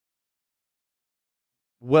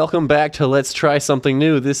Welcome back to Let's Try Something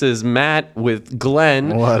New. This is Matt with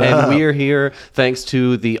Glenn, What and up? we are here thanks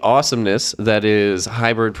to the awesomeness that is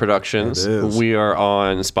Hybrid Productions. It is. We are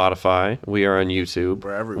on Spotify. We are on YouTube.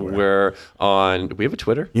 We're everywhere. We're on. Do we have a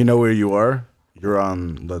Twitter? You know where you are? You're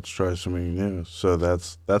on Let's Try Something New. So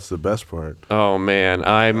that's the best part. Oh man,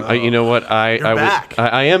 you know what? I was. back.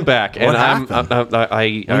 I am back, What and happened? I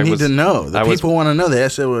We need to know. The people want to know. They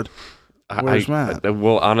said, "Where's Matt?"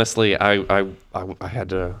 Well, honestly, I had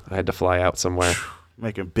to fly out somewhere.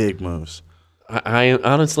 Making big moves. I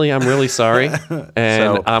honestly, I'm really sorry,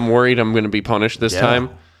 and So- I'm worried I'm going to be punished this Yeah. time.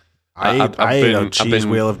 I ate a cheese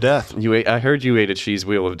wheel of death. I heard you ate a cheese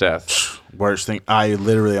wheel of death. Worst thing. I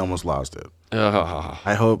literally almost lost it. Ugh.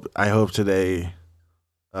 I hope today.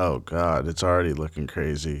 Oh God, it's already looking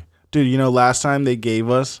crazy, dude. You know, last time they gave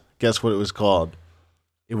us, guess what it was called?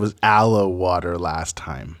 It was aloe water last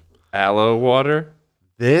time. Aloe water.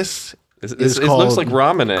 This It is looks called like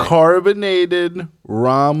ramen. carbonated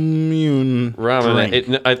ramen.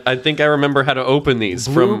 Ramen. I think I remember how to open these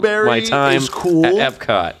from Blueberry my time is cool. at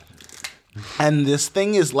Epcot. And this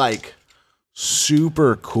thing is like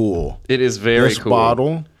super cool. It is very This cool.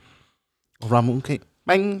 bottle. Ramen cake.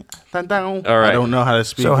 Bang, dun, dun. All right. I don't know how to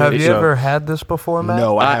speak. So have it, you ever had this before, Matt?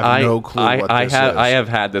 No, I have no clue what this is. I have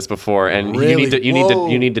had this before, and Really?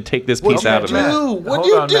 you need to take this piece out of it. What Hold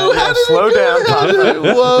you on, do? Matt. How Yeah, did slow it down, do?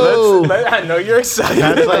 Papa. Whoa. I know you're excited.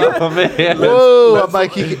 That's like, Oh man. whoa. I'm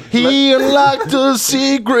like, he unlocked the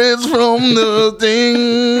secrets from the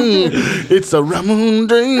thing. It's a ramen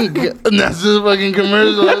drink. And that's the fucking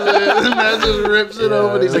commercial. Matt just rips it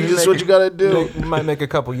open. He's like, this is what you gotta do. You might make a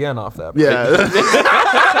couple yen off that. Yeah.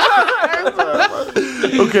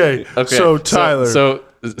 Okay. So Tyler. So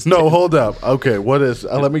no, hold up. Okay, what is?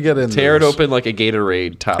 Let me get in. tear it this. open like a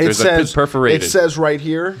Gatorade top. It There's says a perforated. It says right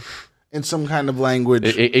here in some kind of language.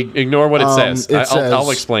 Ignore what it says. it I'll says-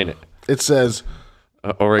 explain it. It says,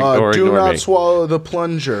 Or "Do ignore not me. swallow the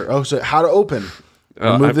plunger." Oh, so how to open?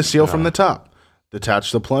 Remove the seal from the top.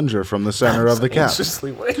 Detach the plunger from the center of the cap.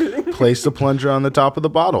 Anxiously waiting. Place the plunger on the top of the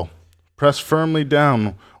bottle. Press firmly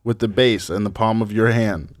down with the base and the palm of your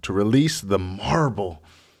hand to release the marble.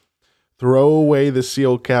 Throw away the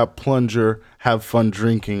seal cap plunger. Have fun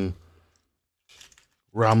drinking.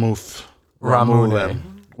 Ramune.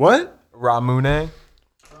 What? Ramune.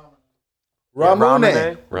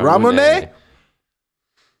 Ramune. Ramune.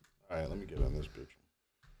 All right, let me get on this picture.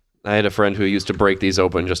 I had a friend who used to break these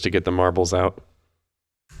open just to get the marbles out.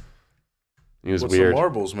 He was What's weird. the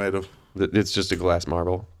marbles made of? It's just a glass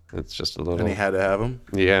marble. It's just a little. And he had to have them.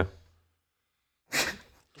 Yeah.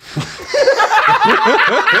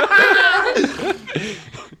 What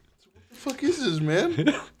the fuck is this,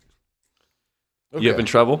 man? You having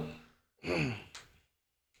trouble?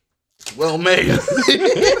 Well made.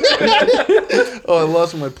 Oh, I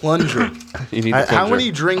lost my plunger. You need the How plunger.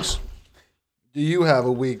 many drinks do you have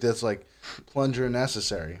a week that's like plunger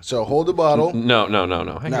necessary? So hold the bottle. No. Hang No.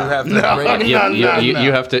 on. You have to No. break-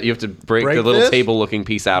 You have to break Break the little this? table-looking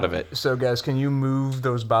piece out of it. So, guys, can you move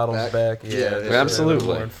those bottles back? Yeah, just so absolutely.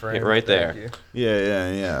 they're more in frame. Yeah, right there. Thank you.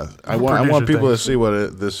 Yeah. I want producer people to things. see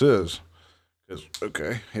what this is. 'Cause-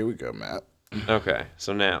 Okay, here we go, Matt. Okay,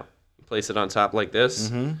 so now you place it on top like this.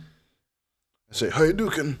 Mm-hmm. I say, how you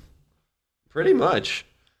doing? Pretty much.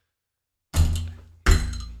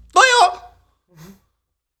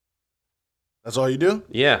 That's all you do?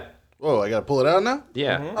 Yeah. Whoa, I gotta pull it out now?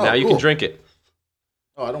 Yeah. Mhm. Now Oh, you cool. can drink it.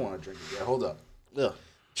 Oh, I don't want to drink it yet. Hold up. Ugh.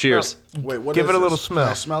 Cheers. Wait, what Give is it a this? little smell.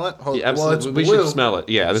 Can I smell it? Hold, Yeah, well, absolutely. it's we blue. should smell it.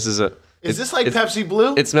 Yeah, this is a. Is this like it's- Pepsi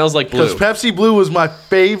Blue? It smells like Because blue. Pepsi Blue was my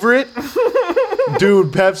favorite.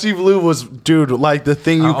 Dude, Pepsi Blue was, like the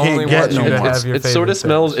thing you I only can't get want no you to more. have your It sort of favorite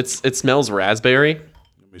smells. things. It smells raspberry.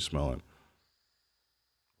 Let me smell it.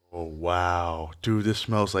 Oh, wow. Dude, this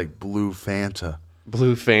smells like blue Fanta.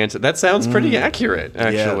 Blue Fanta. That sounds pretty accurate,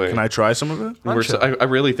 actually. Yeah. Can I try some of it? I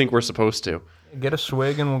really think we're supposed to. Get a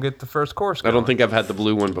swig and we'll get the first course I don't going. think I've had the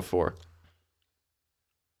blue one before.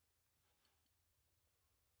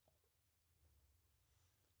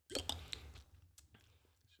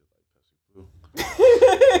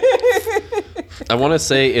 I want to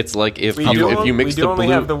say it's like if you mix we the do only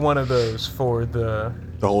blue. have the one of those for the.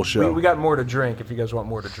 The whole show. We got more to drink if you guys want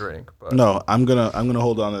more to drink. But No, I'm gonna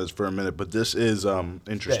hold on to this for a minute, but this is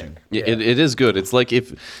interesting. Yeah, it is good. It's like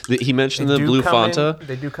if he mentioned They the do blue come Fanta.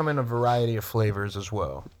 they do come in a variety of flavors as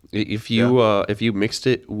well. If you mixed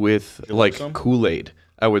it with like some? Kool-Aid,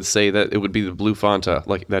 I would say that it would be the blue Fanta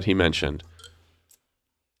like that he mentioned.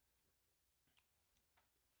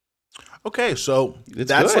 Okay, so It's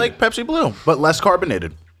that's good. like Pepsi Blue, but less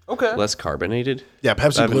carbonated. Okay. less carbonated. Yeah,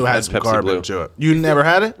 Pepsi Blue has some Pepsi carbon Blue. to it. You never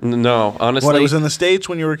had it? No, honestly, When it was in the States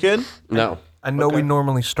when you were a kid? no. I know we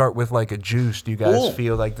normally start with like a juice. Do you guys Cool.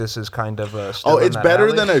 feel like this is kind of a step Oh, in it's that better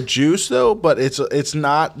alley? than a juice though, but it's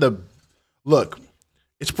not the look.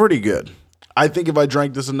 It's pretty good. I think if I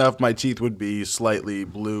drank this enough, my teeth would be slightly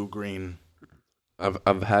blue green. I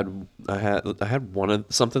had one of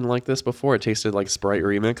something like this before. It tasted like Sprite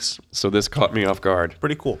Remix, so this caught me off guard.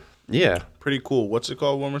 Pretty cool. Yeah, Pretty cool. What's it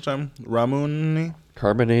called one more time? Ramune?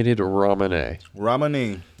 carbonated Ramune.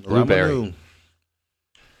 Ramune. Blueberry. Ramune.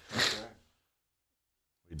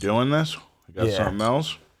 We doing this? We got Yeah. something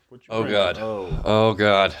else? What you Oh bring? god. Oh. Oh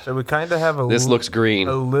god. So we kind of have a This looks green.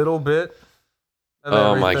 a little bit. Of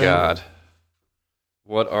Oh my everything. god.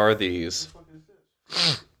 What are these?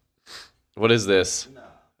 What is this?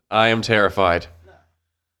 I am terrified.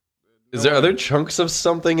 Are there chunks of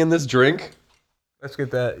something in this drink? Let's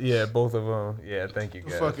get that. Yeah, both of them. Yeah, thank you What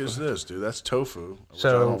guys. the fuck is this, dude? That's tofu. which I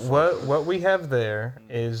So don't fuck what we have there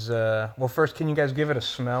is well, first, can you guys give it a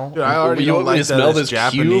smell? Dude, I already You don't want me like to smell that this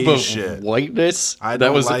Japanese cube of shit. whiteness I that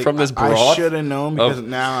don't was like, from this I broth? should have known because of-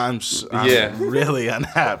 now I'm Yeah. really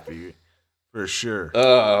unhappy for sure.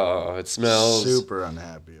 Oh, it smells Super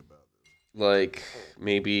unhappy about it. like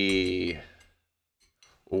maybe.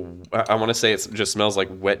 I want to say it just smells like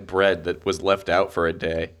wet bread that was left out for a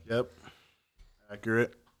day, Yep,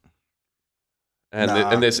 accurate. and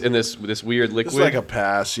Nah. and this weird liquid. It's like a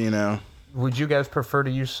pass, you know. Would you guys prefer to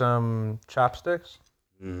use some chopsticks?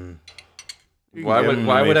 You can why give would them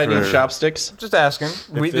why to me would I need for- chopsticks? Just asking.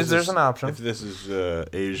 if this There's is- an option. If this is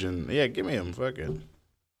Asian, yeah, give me them. Fuck it.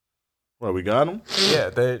 What, we got them? Yeah,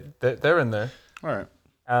 they're in there. All right.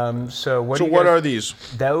 So what? So do you what guys- are these?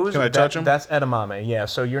 those? Can I touch 'em? That's edamame. Yeah.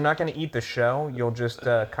 So you're not going to eat the shell. You'll just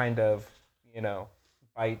kind of,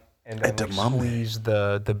 bite and then like, Edamame. squeeze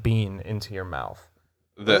the bean into your mouth.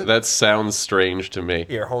 That sounds strange to me.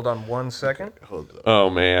 Here, hold on 1 second. Hold up. Oh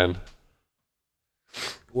man.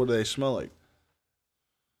 What do they smell like?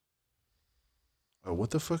 Oh,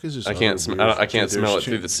 what the fuck is this? I can't other sm- weird- I can't Dude, smell there's it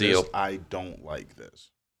through the seal. I don't like this.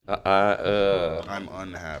 I'm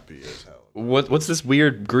unhappy as hell. What's this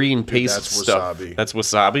weird green paste that's stuff? wasabi. That's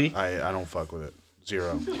wasabi. I don't fuck with it.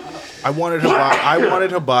 Zero. I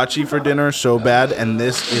wanted hibachi for dinner so bad, and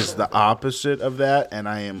this is the opposite of that, and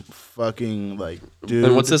I am fucking like, dude.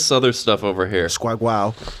 And what's this other stuff over here? Squag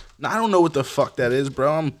wow. No, I don't know what the fuck that is,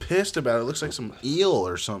 bro. I'm pissed about it. It looks like some eel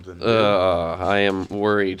or something. dude. I am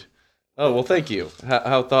worried. Oh well, thank you.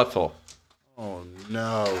 How thoughtful. Oh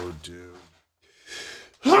no, dude.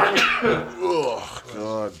 Oh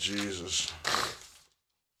God, Jesus.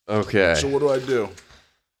 Okay. So what do I do?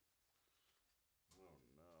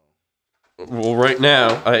 Well, right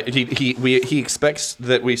now, he expects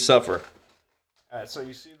that we suffer. All right. So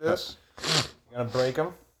you see this? You're gonna break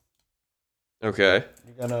them. Okay.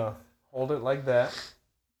 You're gonna hold it like that.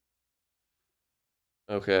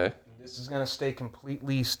 Okay. This is gonna stay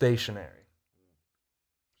completely stationary.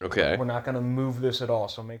 Okay. We're not gonna move this at all.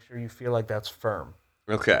 So make sure you feel like that's firm.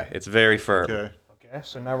 Okay. It's very firm. Okay. Okay,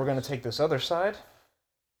 so now we're going to take this other side,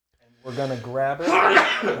 and we're going to grab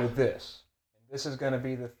it with this. And this is going to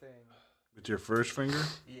be the thing. With your first finger?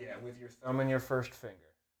 Yeah, with your thumb and your first finger.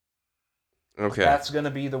 Okay. That's going to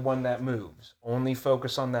be the one that moves. Only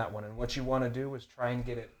focus on that one. And what you want to do is try and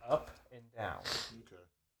get it up and down. Okay.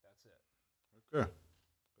 That's it. Okay.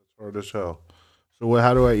 That's hard as hell. So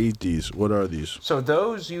how do I eat these? What are these? So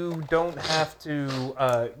those you don't have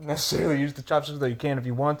to necessarily use the chopsticks, though you can if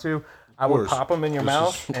you want to. I would course. pop them in your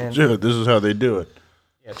mouth and Dude, this is how they do it.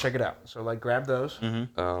 yeah, check it out. So like grab those.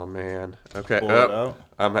 Oh man. Okay. Pull it out.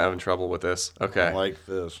 I'm having trouble with this. Okay. Like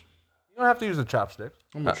this. You don't have to use the chopsticks.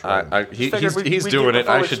 I'm gonna try. He's We'd doing give you it.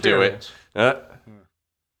 full I should do it. experience.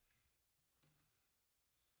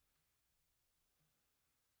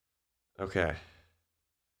 Okay.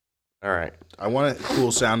 All right. I want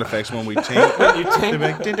cool sound effects when we tink. When you tink.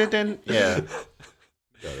 Like, din, din, din. Yeah.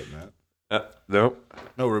 Got it, Matt. Nope.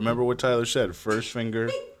 No, remember what Tyler said. First finger.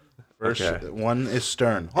 First Okay. one is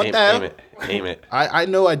stern. What Aim, the hell? aim it. Aim it. I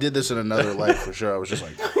know I did this in another life for sure. I was just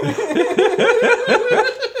like,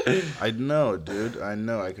 I know, dude. I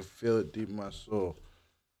know. I can feel it deep in my soul.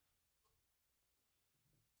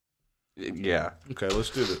 Yeah. Okay, let's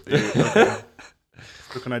do this. Okay.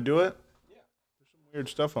 So can I do it? Yeah. There's some weird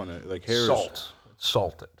stuff on it, like hairs. Salt. It's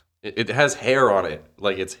salted. It has hair on it.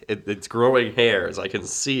 Like it's growing hairs. I can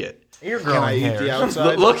see it. You're Can I growing eat the hairs.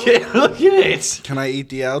 outside? Look at it. Can I eat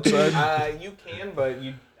the outside? You can, but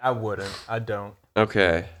I wouldn't. I don't.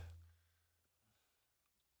 Okay.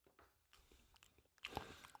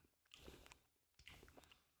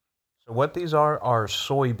 So what these are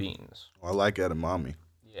soybeans. I like edamame.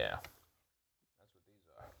 Yeah.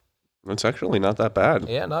 It's actually not that bad.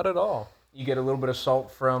 Yeah, not at all. You get a little bit of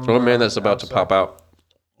salt from. Oh man, that's about to outside. pop out.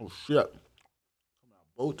 Oh shit!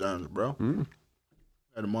 Both ends, bro. Mm.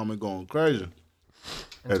 Had the mama going crazy. It's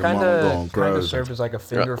Had the mama going kind of crazy. served as like a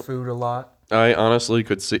finger food a lot. I honestly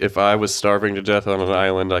could see if I was starving to death on an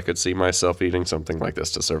island, I could see myself eating something like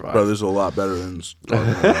this to survive. Bro, this is a lot better than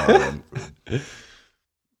starving on an island.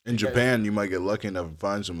 In Japan, you might get lucky enough to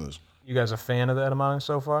find some of this. You guys a fan of the edamame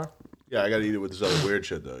so far? Yeah, I gotta eat it with this other weird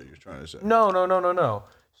shit though. You're trying to say. No.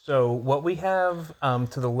 So what we have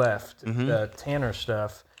to the left, Mm-hmm. the Tanner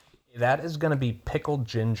stuff, that is going to be pickled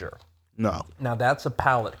ginger. No. Now that's a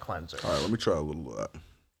palate cleanser. All right, let me try a little of that.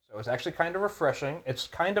 So it's actually kind of refreshing. It's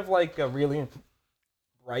kind of like a really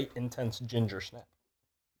bright, intense ginger snap.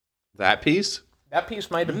 That piece? That piece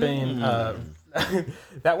might have been.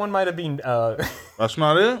 That one might have been That's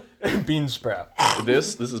not it. bean sprout.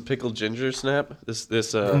 This is pickled ginger snap.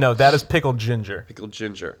 This No, that is pickled ginger. pickled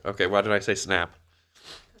ginger. Okay, why did I say snap?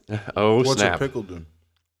 Oh What's snap! a pickle doing?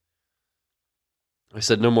 I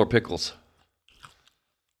said no more pickles.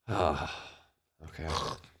 Ah, okay.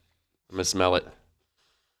 I'm gonna smell it.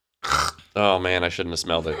 Oh man, I shouldn't have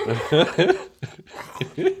smelled it.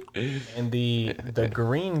 And the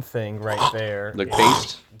green thing right there. The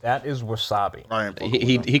paste. That is wasabi. I ain't fucking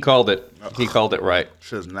with that. He called it. He called it right.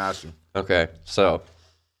 Shit's nasty. Okay, so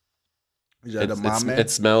Is that it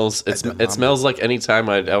smells. It smells like any time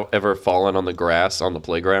I'd ever fallen on the grass on the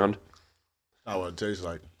playground. Not what it tastes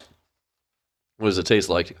like. What does it taste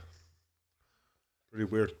like? Pretty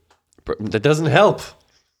weird. That doesn't help.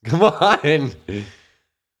 Come on. Try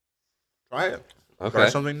it. Try Okay.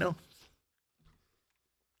 something new.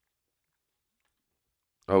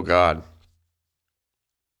 Oh God.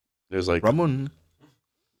 There's like Ramon.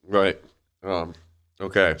 right.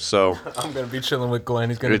 Okay, so I'm gonna be chilling with Glenn.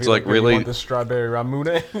 He's gonna It's be like "Hey, you really- want the strawberry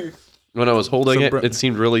ramune. when I was holding So it, Brett- it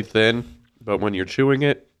seemed really thin, but when you're chewing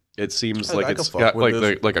it, it seems I like could it's fuck got with like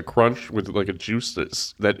this. like a crunch with like a juice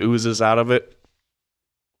that oozes out of it.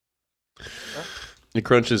 It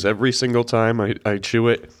crunches every single time I chew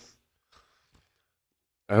it.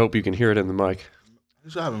 I hope you can hear it in the mic.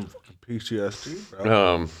 He's having fucking PTSD,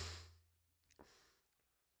 bro.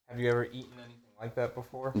 Have you ever eaten anything like that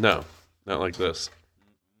before? No, not like this.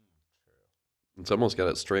 It's almost got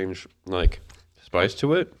a strange like spice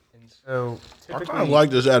to it. And so I typically, kind of like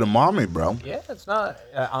this edamame, bro. yeah, it's not.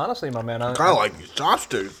 Honestly, my man, I kind of like these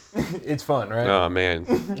chopsticks. it's fun, right? Oh man,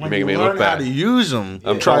 you're When making me you look learn how bad. to use them.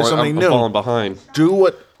 I'm Try falling, something I'm new. falling behind. Do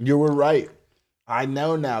what you were right. I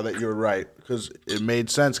know now that you're right because it made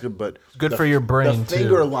sense. But Good for your brain, The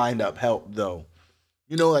finger too. lined up helped though.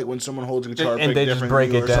 You know, like when someone holds a guitar And pick they just differently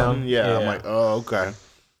break it or down? something? Yeah, I'm Yeah. like, oh, okay.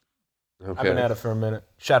 I've been Okay. at it for a minute.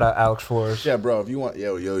 Shout out Alex Flores. Yeah, bro. If you want,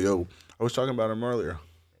 yo. I was talking about him earlier.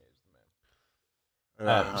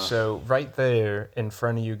 So right there in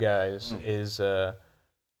front of you guys is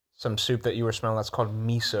some soup that you were smelling. That's called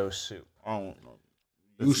miso soup. I don't know.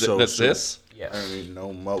 That's soup. this. I Yes. don't even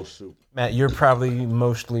know mo soup. Matt, you're probably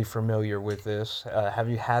mostly familiar with this. Have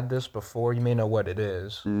you had this before? You may know what it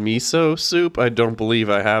is. Miso soup? I don't believe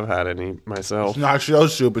I have had any myself. It's not show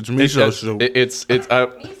soup. It's miso soup. It's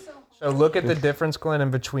So look at the difference, Glenn, in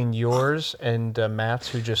between yours and Matt's,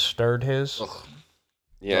 who just stirred his.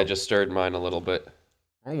 yeah, I just stirred mine a little bit.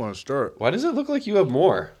 I want to stir it. Why does it look like you have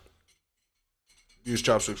more? Use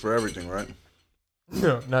chopsticks for everything, right?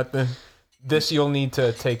 No, not the. This you'll need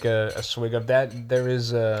to take a swig of. That there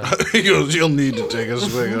is a. You'll need to take a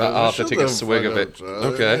swig of it. I'll have to Shut take a the swig fuck of up, it. son.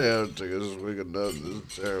 Okay. Yeah, take a swig of that. This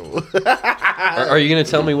is terrible. Are you gonna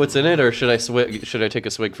tell me what's in it, or should I take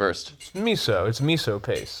a swig first? Miso. It's miso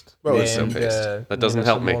paste. Bro, it's miso paste. That doesn't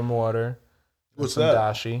help some me. Warm water. What's some that?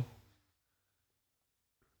 dashi.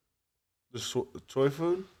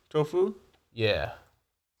 Tofu? Yeah.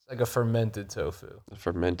 It's like a fermented tofu.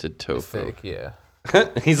 Fermented tofu. Thick, yeah.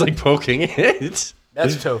 He's like poking it.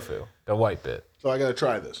 That's tofu, the white bit. So I gotta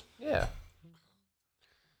try this. Yeah.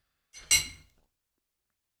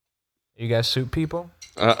 You guys soup people?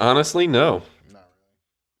 Honestly, no. Not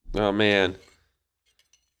really. Oh man.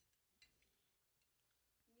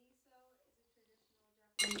 Miso is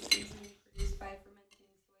a traditional Japanese seasoning produced by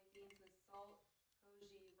fermenting soybeans with salt,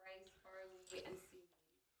 koji, rice, barley, and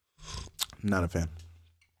seaweed. Not a fan.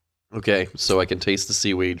 Okay, so I can taste the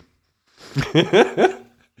seaweed.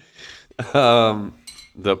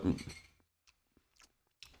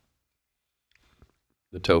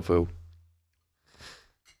 The tofu.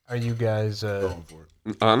 Are you guys Going for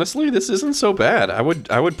it. Honestly, this isn't so bad.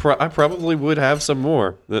 I probably would have some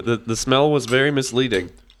more. The smell was very misleading.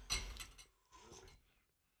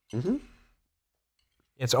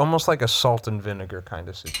 yeah, It's almost like a salt and vinegar kind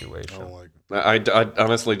of I situation. don't like it. I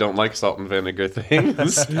honestly don't like salt and vinegar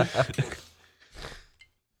things.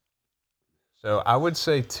 So I would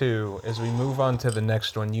say too, as we move on to the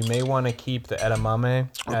next one, you may want to keep the edamame,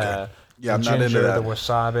 Yeah, the I'm not into ginger, that. the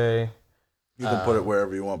wasabi. You can put it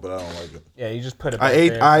wherever you want, but I don't like it. Yeah, you just put it. I back ate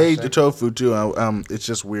there for I a ate the sec. tofu too. It's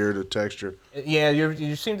just weird the texture. Yeah,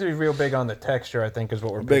 you seem to be real big on the texture. I think is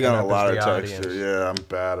what we're Big picking on a up lot as of the texture. audience. Yeah, I'm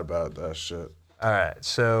bad about that shit. All right,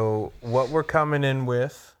 so what we're coming in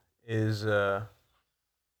with is. Go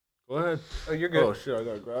ahead. Oh, you're good. Oh shit, I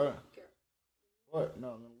gotta grab it. What? No,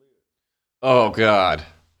 leave it. Oh God.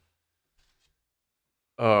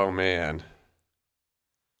 Oh man.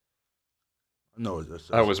 I know what this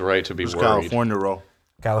is. I was right to be It's worried. California roll.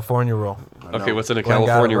 California roll. I Okay, know. what's in a Glenn got it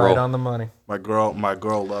California right roll? on the money. My girl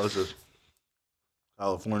loves this.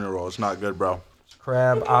 California roll. It's not good, bro.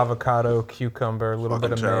 Crab, avocado, cucumber, a little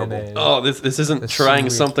bit of Fucking terrible. mayonnaise. Oh, this isn't The trying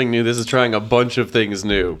seaweed. something new. This is trying a bunch of things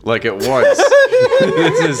new, like at once.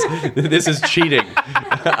 this is cheating.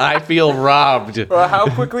 I feel robbed. Well,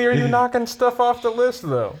 how quickly are you knocking stuff off the list,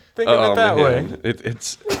 though? Think of Oh it that way. man,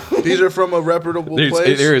 it's These are from a reputable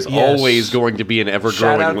place. there is Yes. always going to be an Shout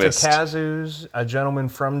ever-growing out list. to Kazu's, a gentleman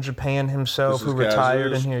from Japan himself This is who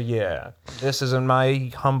retired Kazu's? in here. Yeah, this is, in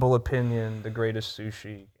my humble opinion, the greatest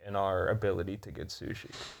sushi in our ability to get sushi.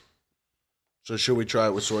 So should we try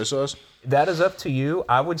it with soy sauce? That is up to you.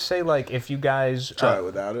 I would say, like, if you guys Try it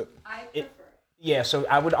without it. I prefer. yeah. So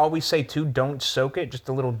I would always say too, don't soak it, just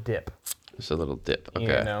a little dip. Just a little dip.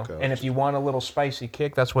 Okay. You know, Okay. and if you want a little spicy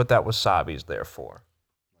kick, that's what that wasabi's there for.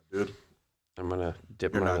 Dude, I'm gonna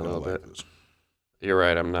dip you're mine not a gonna little like bit. this. You're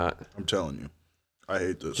right. I'm not. I'm telling you. I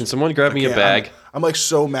hate this. Can someone grab me a can't- bag? I'm like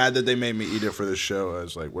so mad that they made me eat it for this show. I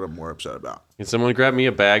was like, what I'm more upset about. Can someone grab me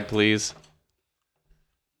a bag, please?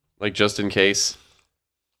 Like just in case.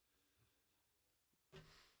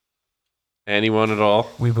 Anyone at all?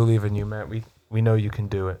 We believe in you, Matt. We know you can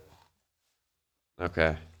do it.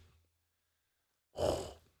 Okay.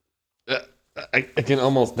 I can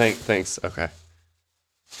almost thanks. Okay.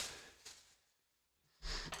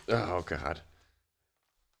 Oh God.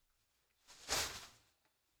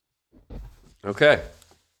 Okay.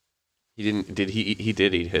 He didn't. Did he? He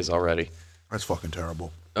did eat his already. That's fucking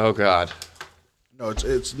terrible. Oh God. No,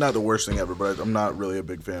 it's not the worst thing ever, but I'm not really a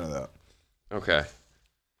big fan of that. Okay.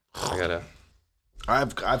 I gotta.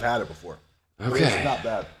 I've had it before. But Okay. It's not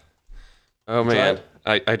bad. Oh Try man.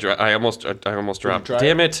 it? I almost dropped. try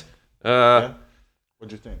Damn it. Yeah?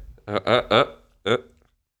 What'd you think?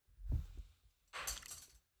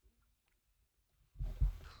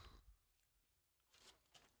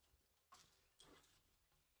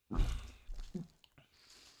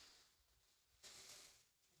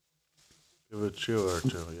 Give it a chew or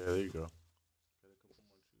two. Yeah, there you go.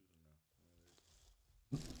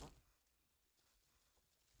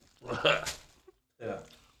 Yeah.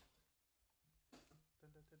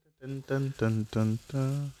 Dun, dun, dun, dun,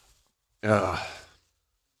 dun.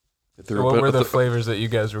 So what were the flavors that you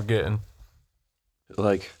guys were getting?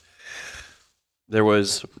 like there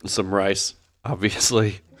was some rice,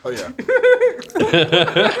 obviously. Oh yeah.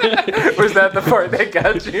 Was that the part that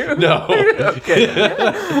got you? No. Okay.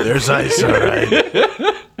 There's ice, all right.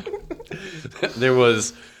 There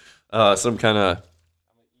was some kind of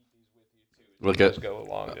like a Go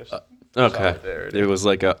along. Just okay. There it It was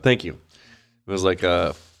like a thank you. It was like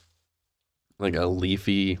a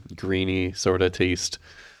leafy, greeny sort of taste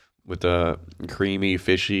with a creamy,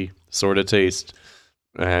 fishy sort of taste,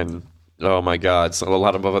 and oh my god, so a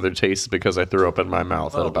lot of other tastes because I threw up in my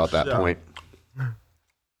mouth at Oh, about that shit. point.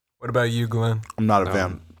 What about you, Glenn? I'm not a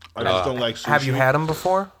fan. I just don't like sushi. Have you had them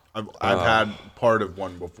before? I've had part of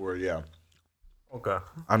one before, yeah. Okay.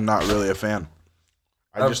 I'm not really a fan.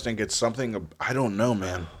 I just think it's something, I don't know,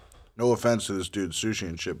 man. No offense to this dude, sushi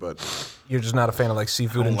and shit, but You're just not a fan of like I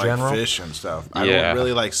seafood don't in like general? fish and stuff. I Yeah. don't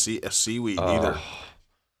really like seaweed either.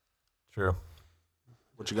 True.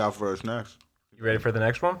 What you got for us next? You ready for the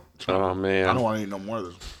next one? Oh I don't man, want to eat no more of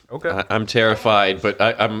this. Okay. I'm terrified, but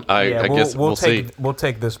I guess we'll see. We'll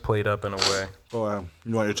take this plate up in a way. Oh,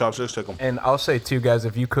 you want your chopsticks? Take them. And I'll say too, guys,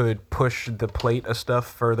 if you could push the plate of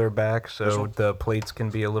stuff further back This so one? the plates can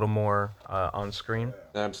be a little more on screen.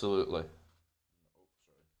 Absolutely.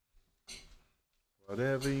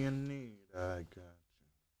 Whatever you need, I got.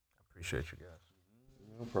 Appreciate you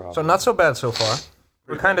guys. No problem. So not so bad so far.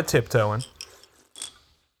 We're kind of tiptoeing.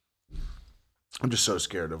 I'm just so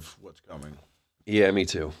scared of what's coming. Yeah, me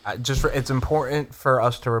too. It's important for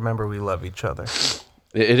us to remember we love each other.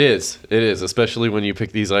 It is, especially when you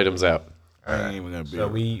pick these items out. I ain't even gonna be. So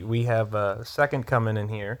we have a second coming in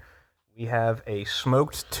here. We have a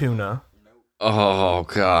smoked tuna. Oh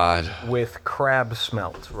God. with crab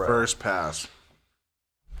smelt. Right. First pass.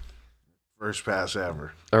 First pass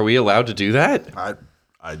ever. Are we allowed to do that?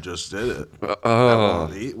 I just did it. I Oh.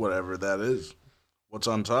 want to eat whatever that is. What's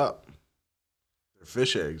on top? They're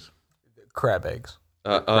fish eggs. Crab eggs.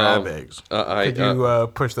 Crab eggs. Could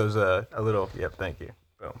you push those a little? Yep, thank you.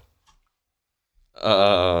 Boom.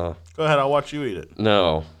 Go ahead, I'll watch you eat it.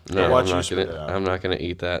 No, watch you spit it out. I'm not gonna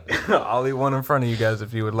eat that. I'll eat one in front of you guys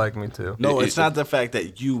if you would like me to. No, it's not the fact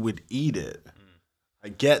that you would eat it. I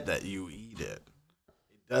get that you eat it.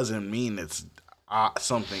 It doesn't mean it's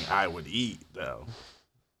something I would eat, though.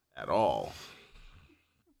 At all.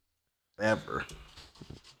 Ever.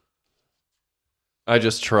 I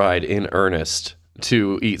just tried in earnest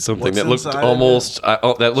to eat something What's that looked inside of almost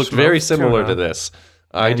that looked very Smoked similar tuna. to this.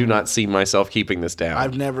 I do not see myself keeping this down.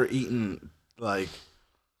 I've never eaten, like,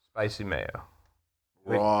 Spicy mayo.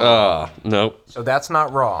 raw. Nope. So that's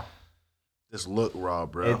not raw. Just look raw,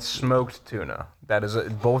 bro. It's smoked tuna. That is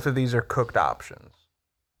both of these are cooked options.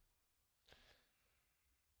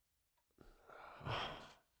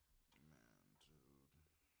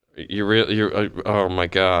 You're oh my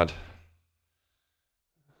God.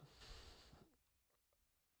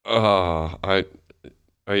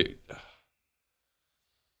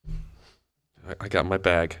 I got my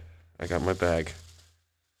bag. I got my bag.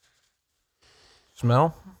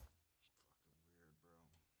 Smell?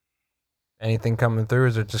 Anything coming through? Or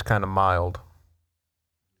is it just kind of mild?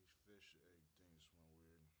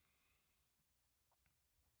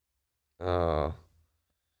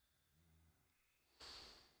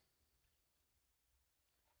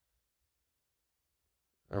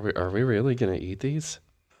 Are we really gonna eat these?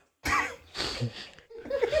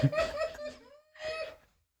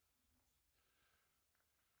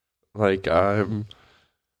 Like I'm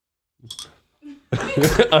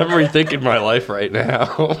I'm rethinking my life right now.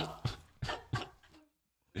 Put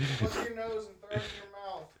your nose and throw it in your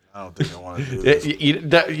mouth. I don't think I want to do this.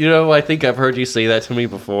 You know, I think I've heard you say that to me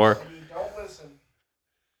before. And you don't listen.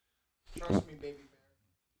 Trust me, baby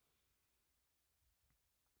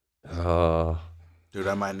bear. Dude,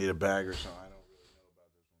 I might need a bag or something. I don't really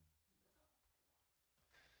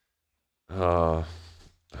know about this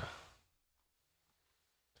one.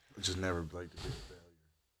 I just never liked to be a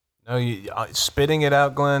failure. No, spitting it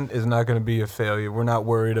out, Glenn, is not going to be a failure. We're not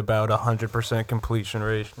worried about 100% completion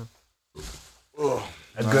rate. Ugh,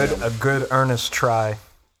 A good earnest try.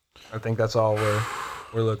 I think that's all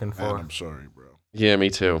we're looking for. man, I'm sorry, bro. Yeah, me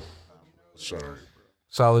too. Sorry, bro.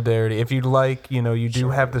 Solidarity. If you'd like, you do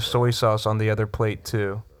have the soy sauce on the other plate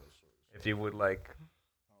too. If you would like.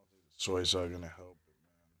 Soy sauce gonna help.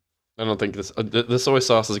 I don't think this the soy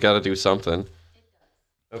sauce has got to do something.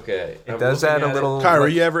 Okay. It does add a little.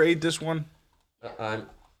 Kyra, you ever ate this one? I You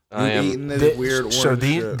am. eating this weird orange So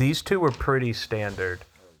shit? these two were pretty standard.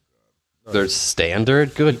 They're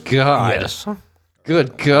standard. Good God. Yes.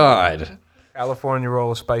 Good God. California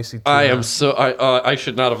roll of spicy tuna. I am so. I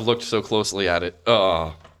should not have looked so closely at it.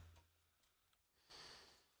 Oh.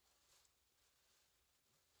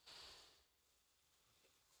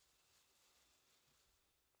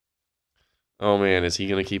 Oh man, is he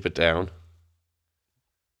gonna keep it down?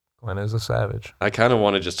 Glenn is a savage. I kind of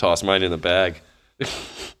want to just toss mine in the bag.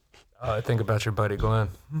 Think about your buddy Glenn.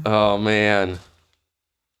 Oh man,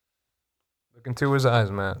 Look into his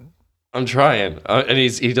eyes, man. I'm trying, and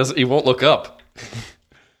he won't look up.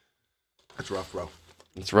 That's rough, bro.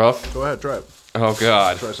 It's rough. Go ahead, try it. Oh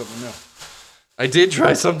God, Try something new. I did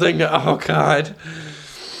try something. Oh God.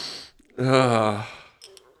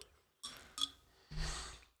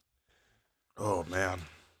 Oh man,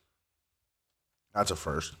 that's a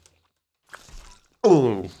first.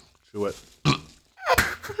 Ooh. Chew it.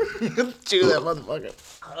 Chew that motherfucker.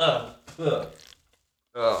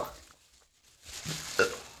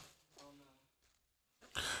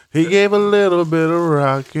 He gave a little bit of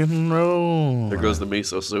rock and roll. There goes the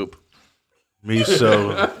miso soup. Me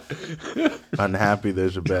so unhappy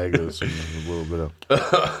there's a bag of some, a little bit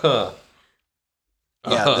of.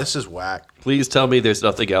 Yeah, this is whack. Please tell me there's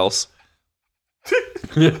nothing else.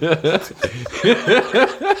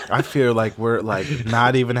 I feel like we're like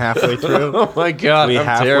not even halfway through. Oh my God, We I'm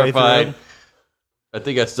halfway terrified. through? I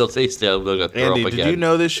think I still taste it. I'm gonna throw Andy, up did again. you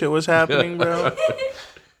know this shit was happening, bro?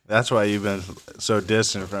 That's why you've been so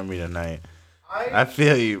distant from me tonight. I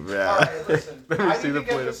feel you, bro. All right, listen. I see need the to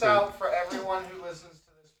get plate this of food. out for everyone who listens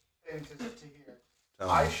to this thing to hear. Tell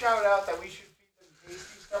I me. shout out that we should feed them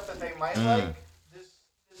tasty stuff that they might like.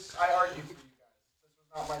 This I argue for you guys. This was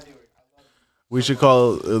not my doing. I love you. We should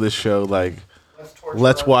call this show like Torture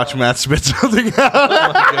 "Let's our Watch dog. Matt Spit Something Out."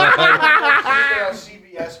 Keep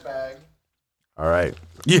it a CBS bag. All right,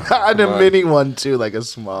 Yeah, and a mini one too, like a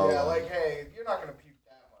small. Yeah, one. like, hey, you're not gonna puke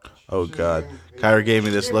that much. Oh god, Kyra gave me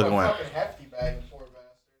this Give look him and a went. fucking hefty bag, you poor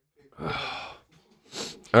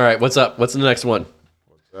bastard. All right, what's up? What's the next one?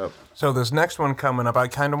 Up. So this next one coming up, I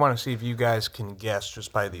kind of want to see if you guys can guess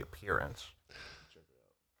just by the appearance.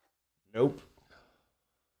 Nope.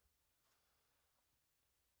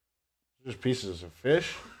 Just pieces of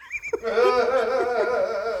fish.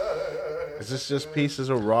 Is this just pieces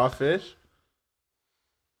of raw fish?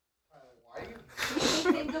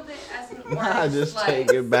 Think of it as an I orange just slice.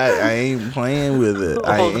 take it back. I ain't playing with it.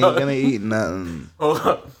 I ain't gonna eat nothing. Hold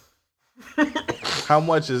up. How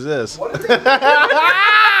much is this? What is it?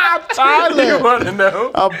 You Tyler, want to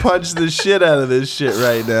know? I'll punch the shit out of this shit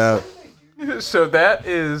right now. So that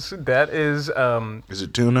is Is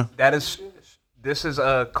it tuna? this is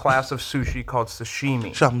a class of sushi called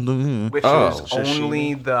sashimi, Shamdu. which Oh, is sashimi.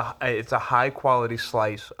 only it's a high quality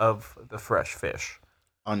slice of the fresh fish.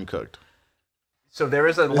 Uncooked. So there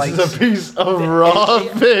is a like This is a piece of raw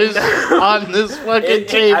fish on this fucking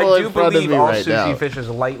table I in do front of believe me all right sushi now. fish is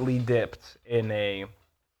lightly dipped in a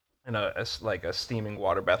like a steaming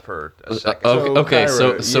water bath for a second. Okay,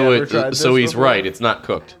 So, Kyra, you ever tried so this he's before? right. It's not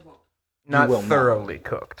cooked. Not will not. thoroughly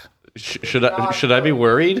cooked. Should I be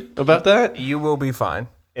worried about that? You will be fine.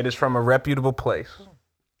 It is from a reputable place.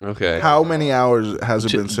 Okay. How many hours has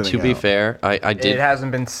it been sitting To be out? fair, I It did.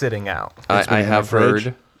 hasn't been sitting out. It's been I in have the fridge?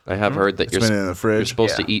 heard. I have heard that It's been in the you're fridge.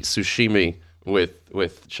 supposed Yeah. to eat sushimi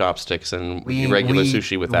with chopsticks and regular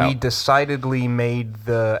sushi We without. decidedly made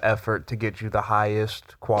the effort to get you the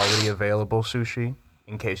highest quality available sushi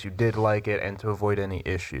in case you did like it and to avoid any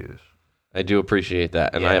issues. I do appreciate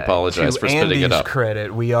that, and I Yeah, apologize to for spitting it Andy's up.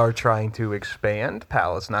 credit, we are trying to expand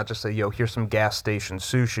palates, not just say, yo, here's some gas station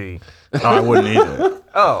sushi. No, I wouldn't eat it.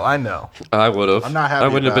 Oh, I know. I would have. I'm not happy I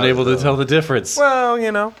wouldn't have been about able it, to tell the difference.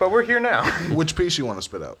 Well, but we're here now. Which piece you want to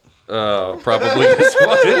spit out? Probably this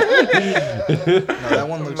one. No, that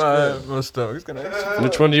one looks good. My stomach's gonna.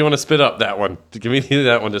 Which one do you want to spit up? That one. Give me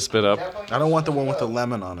that one to spit up. I don't want the one with the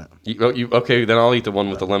lemon on it. Okay, then I'll eat the one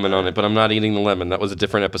with the lemon on it, but I'm not eating the lemon. That was a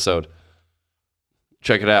different episode.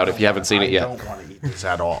 Check it out if you haven't seen it I yet. don't want to eat this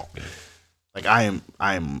at all. Like I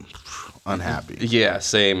am unhappy. Yeah,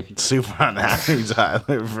 same. Super unhappy,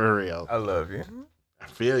 Tyler, for real. I love you. I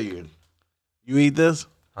feel you. You eat this?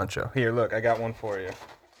 Huncho. Here, look, I got one for you.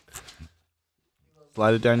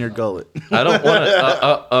 Slide it down your gullet. I don't want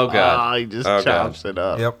to. Oh god. he just Oh, God. chops it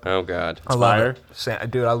up. Yep. Oh god. I love fire?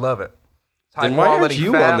 it. Dude, I love it. It's high Then why aren't quality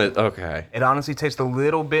you fat. on the? Okay. It honestly tastes a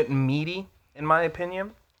little bit meaty, in my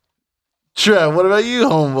opinion. Trev, what about you,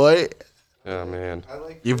 homeboy? Oh man.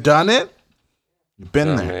 You've done it? You've been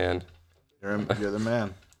Oh there. man. You're the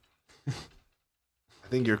man. I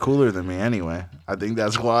think you're cooler than me anyway. I think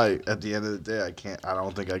that's why at the end of the day I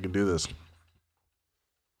don't think I can do this.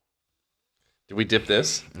 Did we dip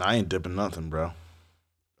this? I ain't dipping nothing, bro.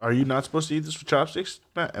 Are you not supposed to eat this with chopsticks?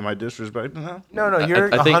 Matt? Am I disrespecting that? No, you're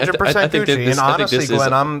I think- 100% I think that Gucci. this- And I think honestly, this is-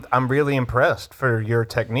 Glenn, I'm really impressed for your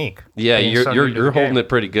technique. Yeah, being you're so you're new to you're the holding game. it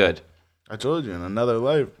pretty good. I told you in another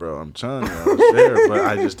life, bro. I'm telling you, I was there, but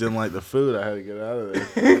I just didn't like the food. I had to get out of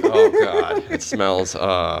there. Oh god. It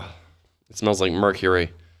smells like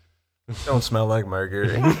mercury. Don't smell like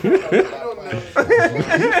mercury.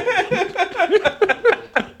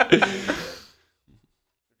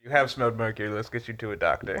 You have smelled mercury. Let's get you to a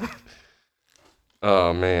doctor.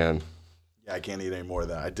 Oh man. Yeah, I can't eat any more of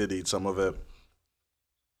that. I did eat some of it.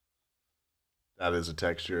 That is a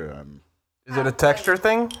texture. Is it a texture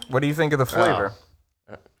thing? What do you think of the flavor?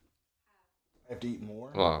 I have to eat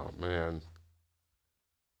more. Oh man.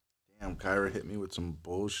 Damn, Kyra hit me with some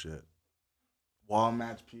bullshit. While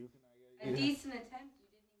Matt's puking, A decent attempt. You didn't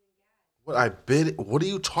even gag. what I bit? What are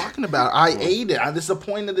you talking about? I ate it. This the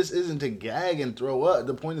point of this isn't to gag and throw up.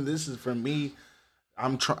 The point of this is for me.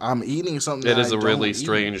 I'm eating something. It that is I a don't really eat.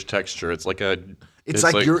 strange texture. It's like a. It's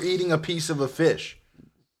like you're eating a piece of a fish.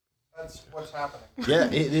 That's what's happening. Yeah,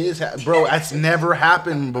 it is, bro. That's never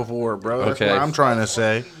happened before, bro. That's Okay. what I'm trying to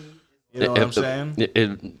say. You know what I'm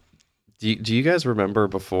saying? Do you guys remember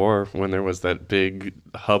before when there was that big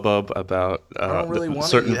hubbub about don't really wanna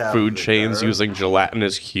certain eat half food of it, chains Tyler. using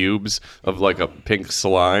gelatinous cubes of like a pink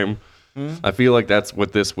slime? Hmm? I feel like that's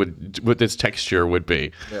what this texture would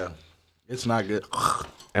be. Yeah, it's not good.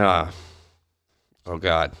 Ah. Oh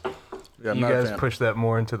God. Yeah, I'm You not a guys fan. push that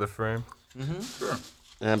more into the frame. Sure.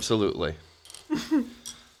 Absolutely.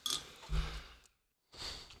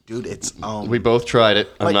 Dude, it's We both tried it.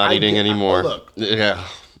 I'm Like, not I eating get- anymore. look. Yeah.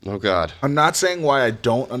 Oh God. I'm not saying why I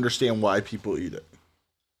don't understand why people eat it.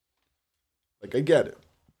 Like I get it.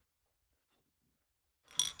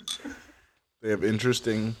 They have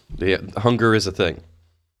interesting. Yeah. Hunger is a thing.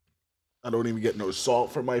 I don't even get no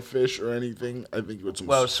salt for my fish or anything. I think it's some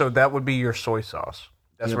Well, so that would be your soy sauce.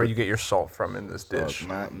 That's Yeah, where but- you get your salt from in this salt, dish.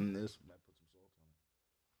 not in this. I put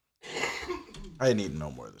some salt on it. I ain't eating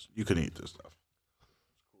no more of this. You can eat this stuff.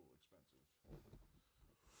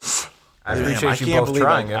 I Damn, appreciate you can't both believe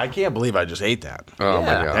trying I it. can't believe I just ate that. Oh my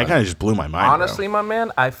Yeah. god. That kind of just blew my mind. bro. Honestly, my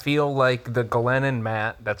man, I feel like the Glenn and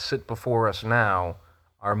Matt that sit before us now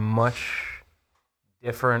are much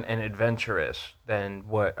different and adventurous than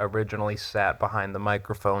what originally sat behind the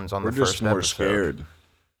microphones on we're the just first more episode. scared.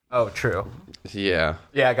 Oh, true. Yeah.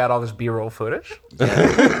 Yeah, I got all this B-roll footage.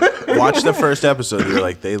 Watch the first episode. You're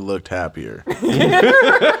like, they looked happier.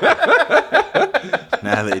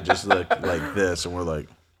 Now they just look like this, and we're like,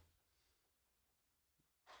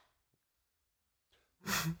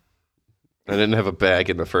 I didn't have a bag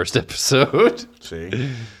in the first episode.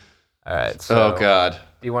 see. All right. So, Oh god.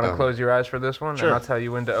 do you want to close your eyes for this one, Sure. and I'll tell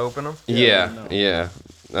you when to open them? Yeah. no. Yeah.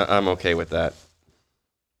 I'm okay with that.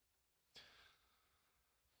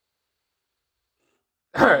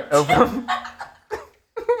 All right, open them.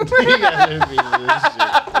 You guys are being this shit.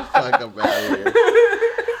 Fuck up out of here.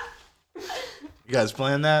 You guys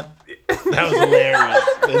playing that? That was hilarious.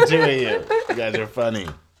 The two of you. You guys are funny.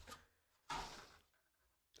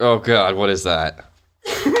 Oh god, what is that?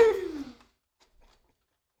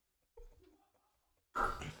 Oh,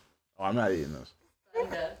 I'm not eating this.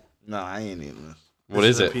 No, I ain't eating this. What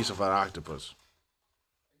This is a it? piece of an octopus.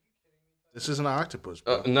 This isn't an octopus,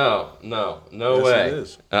 bro. No Yes, way. it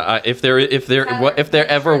is. If there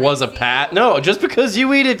ever was a pat, no. Just because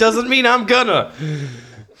you eat it doesn't mean I'm gonna.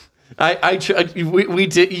 We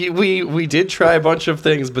did try a bunch of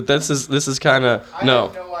things, but this is kind of I no.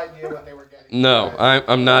 had no idea what they were getting. No,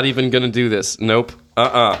 I'm not even gonna do this. Nope.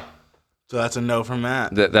 So that's a no from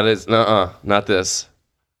Matt. That is not this.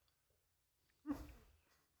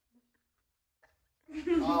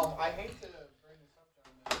 I hate to bring this up,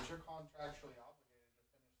 gentlemen, but you're contractually obligated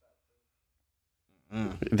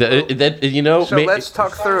to finish that. That you know. So let's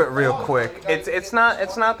talk through it real quick. It's not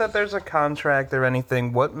that there's a contract or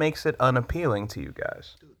anything. What makes it unappealing to you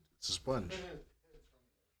guys? It's a sponge.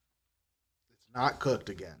 It's not cooked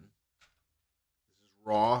again. This is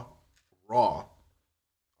raw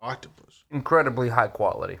octopus. Incredibly high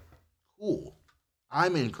quality. Cool.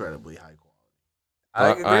 I'm incredibly high quality.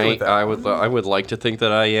 I agree with that. I would like to think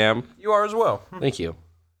that I am. You are as well. Thank you.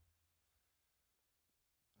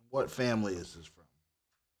 What family is this from?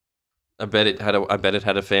 I bet it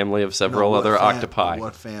had a family of several No, what other fam- octopi.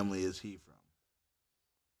 What family is he from?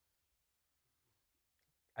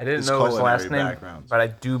 I didn't His know his last culinary name, backgrounds. but I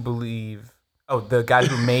do believe. Oh, the guy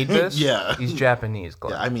who made this. Yeah. he's Japanese.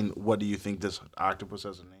 Glenn. Yeah, I mean, what do you think this octopus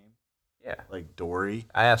has a name? Yeah. Like Dory?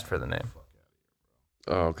 I asked for the name.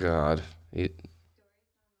 Oh god.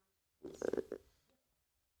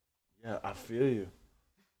 Yeah, I feel you.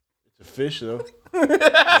 It's a fish, though.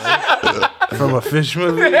 From a fish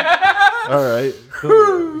movie? All right.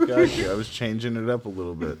 Cool. Got you. I was changing it up a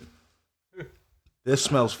little bit. This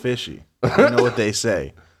smells fishy. You know what they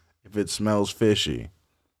say. If it smells fishy,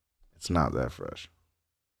 it's not that fresh.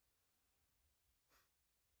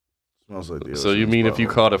 Smells like the So you ocean's mean if you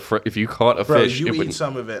butthole. caught a Bro, fish, you it eat wouldn't.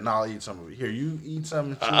 some of it and I'll eat some of it. Here, you eat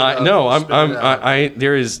some. chew it I up, no, spit it out.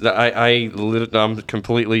 I'm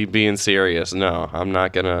completely being serious. No, I'm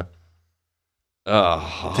not gonna.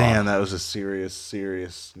 Oh, Damn, that was a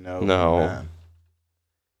serious no. No. Man.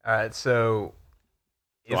 All right, so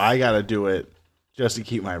So I gotta do it just to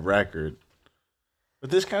keep my record. But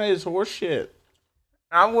this kind of is horse shit.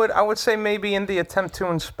 I would say maybe in the attempt to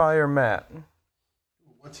inspire Matt.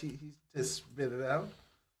 What's he just spit it out?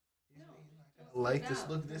 He's not gonna like this.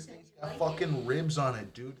 Look, this thing's got fucking ribs on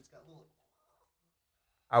it, dude. It's got little.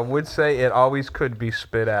 I would say it always could be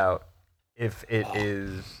spit out if it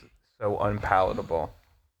is so unpalatable.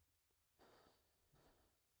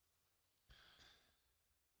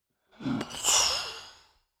 I'm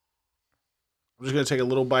just gonna take a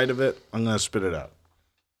little bite of it. I'm gonna spit it out.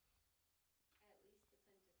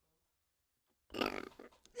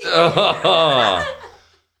 oh,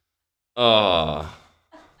 oh.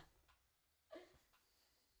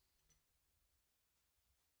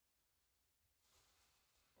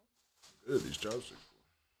 Good, these chopsticks.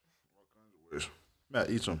 All kinds of ways. Matt,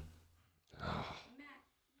 eat some.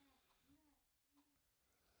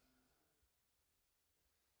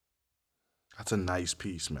 That's a nice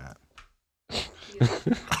piece, Matt.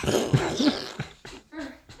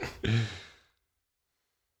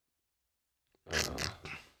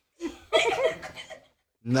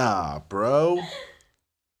 Nah, bro.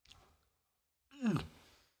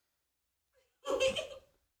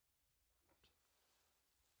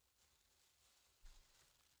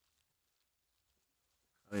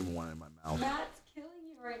 I don't even want it in my mouth. Matt's killing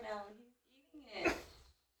you right now. He's eating it.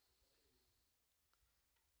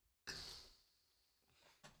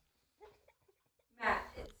 Matt,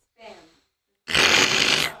 it's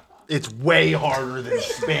spam. It's way harder than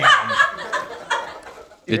spam.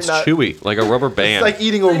 It's chewy, like a rubber band. It's like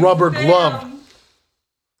eating a rubber glove. Spam.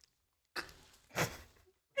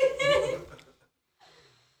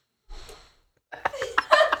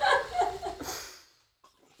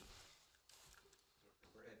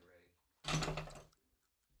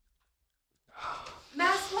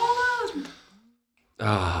 Matt swallowed.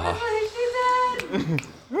 Ah, That's what he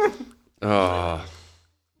said. ah,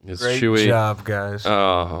 it's Great chewy. job, guys.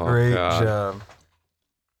 Oh, Great God. job.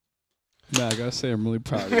 Nah, I gotta say, I'm really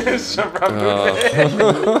proud of you.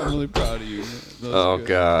 Oh. I'm really proud of you. That was Oh, good.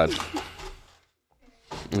 God.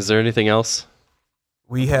 Is there anything else?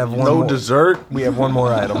 We have one. No more, dessert. We have one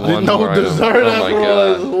more item. One no more item. dessert. Oh, my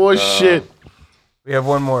afterwards. God. Oh shit. We have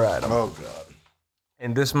one more item, Oh god.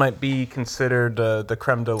 and this might be considered the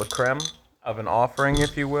creme de la creme of an offering,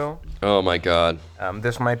 if you will. Oh, my God.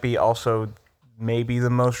 This might be also maybe the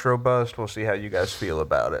most robust. We'll see how you guys feel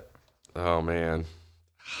about it. Oh, man.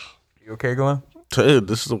 You okay, Glenn? Dude,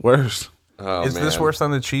 this is the worst. Oh, Is this man. worse than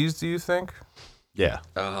the cheese? Do you think? Yeah.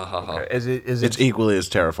 Oh. Is it? Is It's it? equally as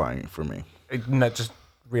terrifying for me. Not just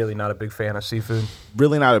really not a big fan of seafood.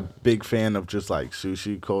 Really not a big fan of just like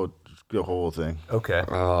sushi, cold, the whole thing. Okay.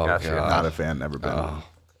 Oh, Gotcha. God. Not a fan, never been. Oh.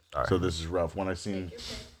 Sorry. So this is rough. When I seen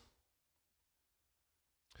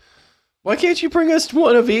Why can't you bring us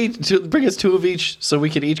one of each? Bring us two of each, so we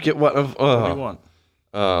can each get one of. what do you want?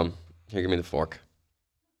 Here, give me the fork.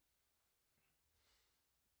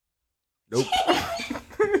 Nope.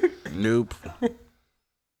 Nope.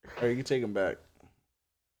 Or you can take them back.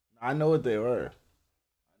 I know what they are.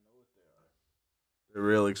 They're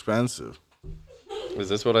real expensive. Is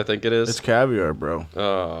this what I think it is? It's caviar, bro.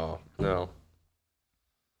 Oh no.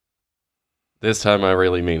 This time I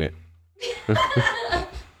really mean it.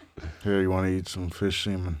 Here, you want to eat some fish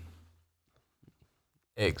semen?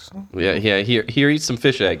 Eggs. Yeah, yeah. Here, eat some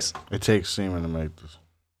fish eggs. It takes semen to make this.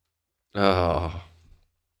 Oh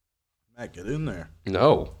Matt, get in there.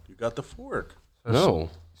 no, You got the fork. no.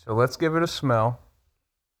 So let's give it a smell.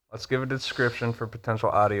 Let's give it a description for potential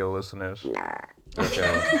audio listeners.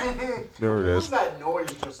 Okay. There it What's is. that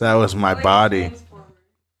noise? Just That was my Like body Transformers.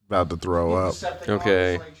 about to throw up. Decepticons,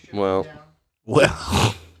 Okay, like, shooting well. down.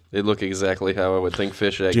 Well, They look exactly how I would think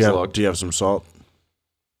fish eggs do look. you have some salt?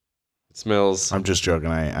 It smells. I'm just joking.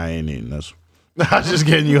 I ain't eating this. I was just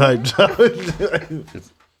getting you hyped up.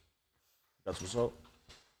 Got some salt?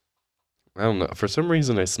 I don't know. For some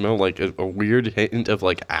reason, I smell like a weird hint of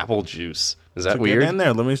like apple juice. Is that So weird? Get in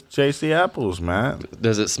there. Let me chase the apples, Matt.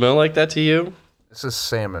 Does it smell like that to you? This is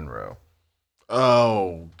salmon roe.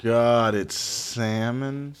 Oh God, it's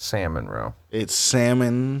salmon. Salmon roe. It's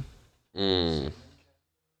salmon. Mm.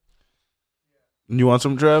 You want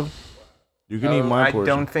some, Trev? You can eat my I portion.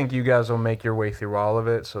 don't think you guys will make your way through all of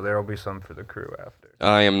it, so there will be some for the crew after.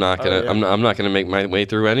 I am not gonna. yeah. I'm not gonna make my way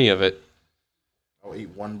through any of it. I'll eat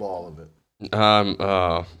one ball of it.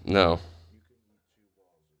 No.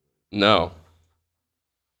 No.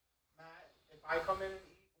 Matt, if I come in and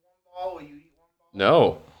eat one ball, will you eat one ball?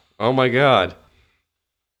 No. Oh my God.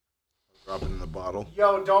 Drop it in the bottle.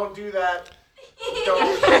 Yo, don't do that.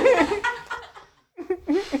 Don't,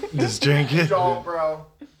 Just drink it. don't, bro.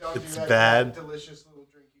 Don't It's do that. bad. That delicious little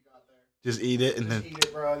drink you got there. Just eat it and Just then. eat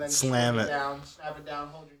it, bro, and then slam snap it. down. Snap it down.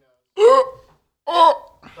 Hold your nose.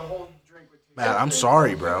 The whole drink would taste. Matt, I'm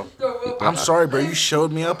sorry, bro. I'm sorry, bro. You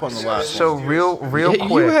showed me up on the last So one. real You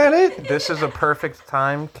quick, had it. this is a perfect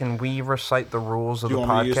time. Can we recite the rules of Do you the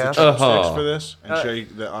want me to use the podcast? chopsticks for this and show you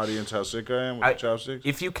the audience how sick I am with the chopsticks?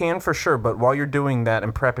 If you can, for sure. But while you're doing that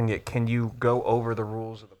and prepping it, can you go over the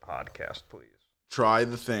rules of the podcast, please? Try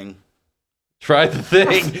the thing. Try the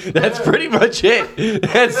thing. That's pretty much it.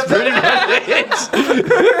 That's pretty much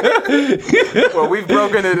it. Well, we've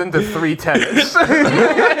broken it into 3 tenets.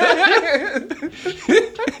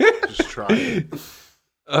 Just try it.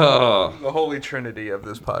 Oh. The holy trinity of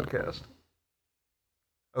this podcast.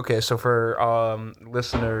 Okay, so for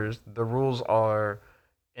listeners, the rules are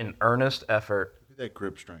an earnest effort Look at that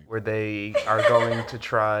grip strength. where they are going to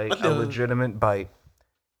try a legitimate bite.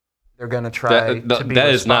 They're going to try to be that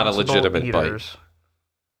is not a responsible legitimate bite. eaters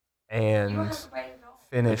and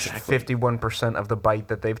finish 51% of the bite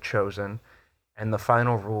that they've chosen. And the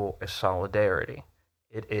final rule is solidarity.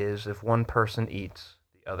 It is if one person eats,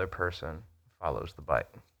 the other person follows the bite.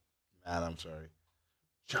 Matt, I'm sorry.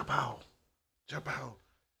 Jump out. Jump out.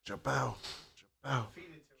 Jump out. Jump out. Feed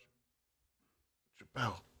it to him. Jump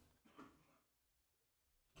out.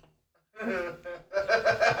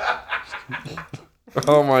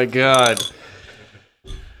 Oh my god.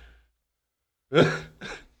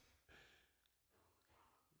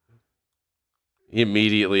 He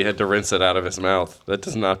immediately had to rinse it out of his mouth. That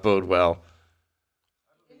does not bode well.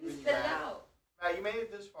 Didn't spit it out. Matt, you made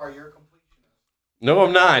it this far. You're a completionist. No,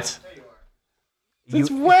 I'm not. There you are.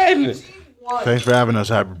 Since when? Thanks for having us,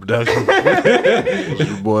 Hyper Production. This is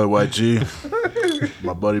your boy YG.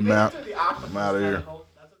 My buddy Matt. To the octopus I'm outta here. tentacle,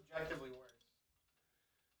 that's objectively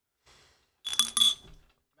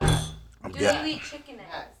worse. I'm Do getting. you eat chicken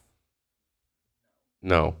eggs?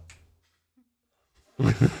 No.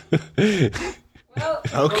 Well,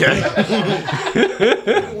 Okay.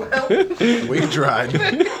 We tried.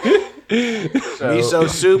 Miso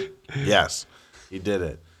soup? Yes. He did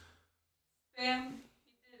it. Spam,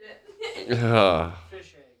 he did it.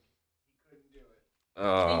 Fish egg. He couldn't do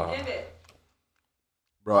it. He did it.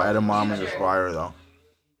 Bro, edamame is fire, though.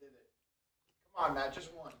 He did it. Come on, Matt,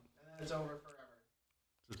 just one. And then it's over forever.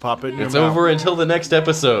 Just pop it in your It's mouth. over until the next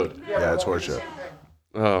episode. Yeah, it's horseshit.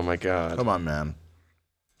 Oh my god. Come on, man.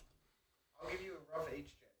 I'll give you a rough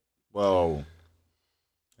HJ. Whoa.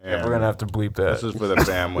 Yeah, we're gonna have to bleep that. This is for the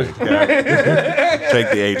family. Yeah. Take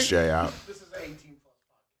the HJ out. This is an 18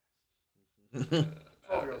 plus podcast.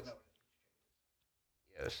 12-year-olds know.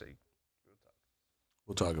 Yeah, see.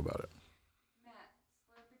 We'll talk about it. Matt,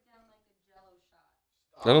 slurp it down like a Jello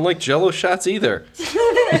shot. I don't like Jello shots either.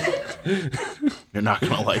 You're not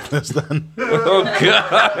going to like this then. Oh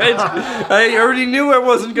god. I already knew I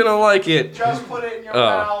wasn't gonna like it. Just put it in your Oh.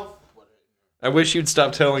 mouth. I wish you'd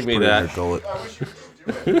stop telling me Put it in that. your gullet. I wish you would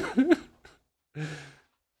just do it. You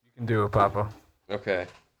can do it, Papa. Okay.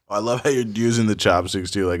 I love how you're using the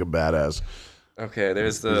chopsticks too, like a badass. Okay,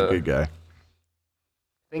 there's He's a good the guy.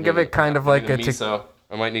 Think of it kind of like a miso.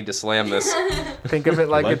 I might need to slam this. think of it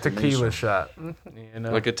like Like a the tequila miso. shot. You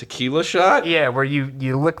know. Like a tequila shot? Yeah, where you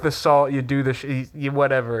lick the salt, you do the you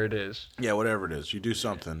whatever it is. Yeah, whatever it is. You do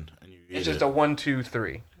something and you eat It's just it. a 1, 2,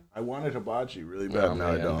 3. I wanted hibachi really bad. Oh, now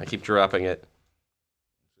I man. don't. I keep dropping it.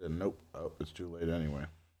 Said, nope. Oh, it's too late anyway.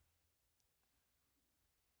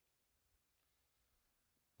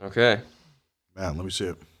 Okay. Man, let me see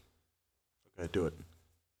it. Okay, do it.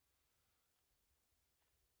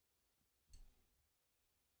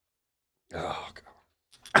 Oh god.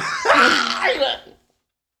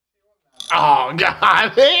 Oh,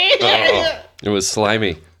 God. Oh, it was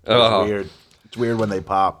slimy. It's Oh, weird. It's weird when they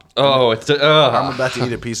pop. oh, it's I'm about to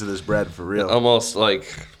eat a piece of this bread for real. almost like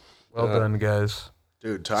Well done, guys.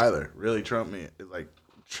 Dude, Tyler really trumped me. It's like,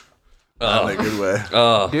 not in a good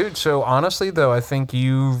way. Dude, so honestly though, I think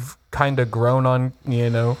you've kind of grown on,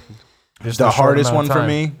 just The a short hardest amount one of for time.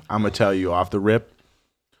 me, I'm going to tell you off the rip,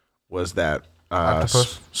 was that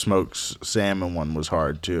Octopus? smoked salmon one was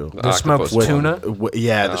hard too. The smoked octopus. tuna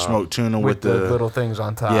Yeah, the smoked tuna with with the the little things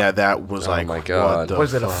on top. yeah, that was like, my what God. the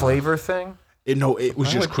Was it a fuck? flavor thing? No, it was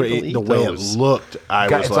Why just would people crazy. eat The way those? it looked, I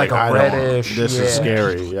Got- was it's like a I don't reddish, want, this is yeah.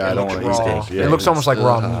 scary. Yeah, I don't want to eat Raw. this. Yeah, It looks almost like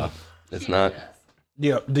raw meat. It's not.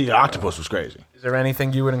 Yeah, the octopus was crazy. Is there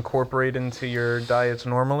anything you would incorporate into your diets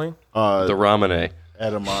normally? The ramune.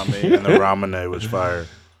 Edamame and the ramune was fire.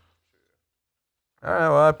 All right,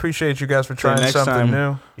 well, I appreciate you guys for trying next something time,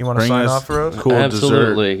 new. You want to Bring sign us off for us? cool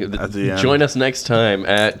Absolutely. dessert at the end. Join us next time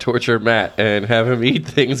at Torture Matt and have him eat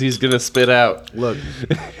things he's gonna spit out. Look,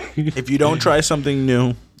 if you don't try something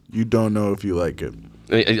new, you don't know if you like it.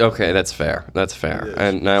 Okay, that's fair. That's fair.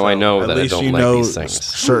 And now I know At that I least don't you like know these things.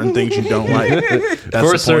 certain things you don't like. That's For the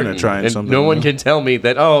point certain, of trying and something. no one new. can tell me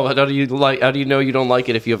that. Oh, how do you like? How do you know you don't like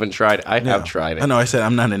it if you haven't tried it? I have tried it. I know. I said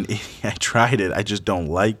I'm not an idiot. I tried it. I just don't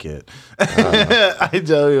like it. I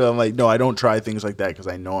tell you, I'm like, no, I don't try things like that because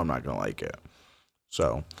I know I'm not gonna like it.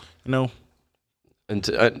 So, until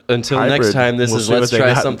Until hybrid, next time, this we'll is see let's what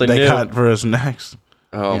try they something they new. got for us next.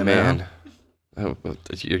 Oh you man, know?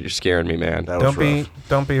 you're scaring me, man. That was rough.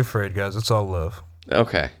 Don't be afraid, guys. It's all love.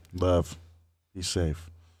 Okay. Love. Be safe.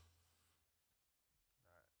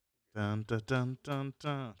 Dun, dun, dun, dun,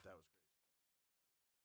 dun.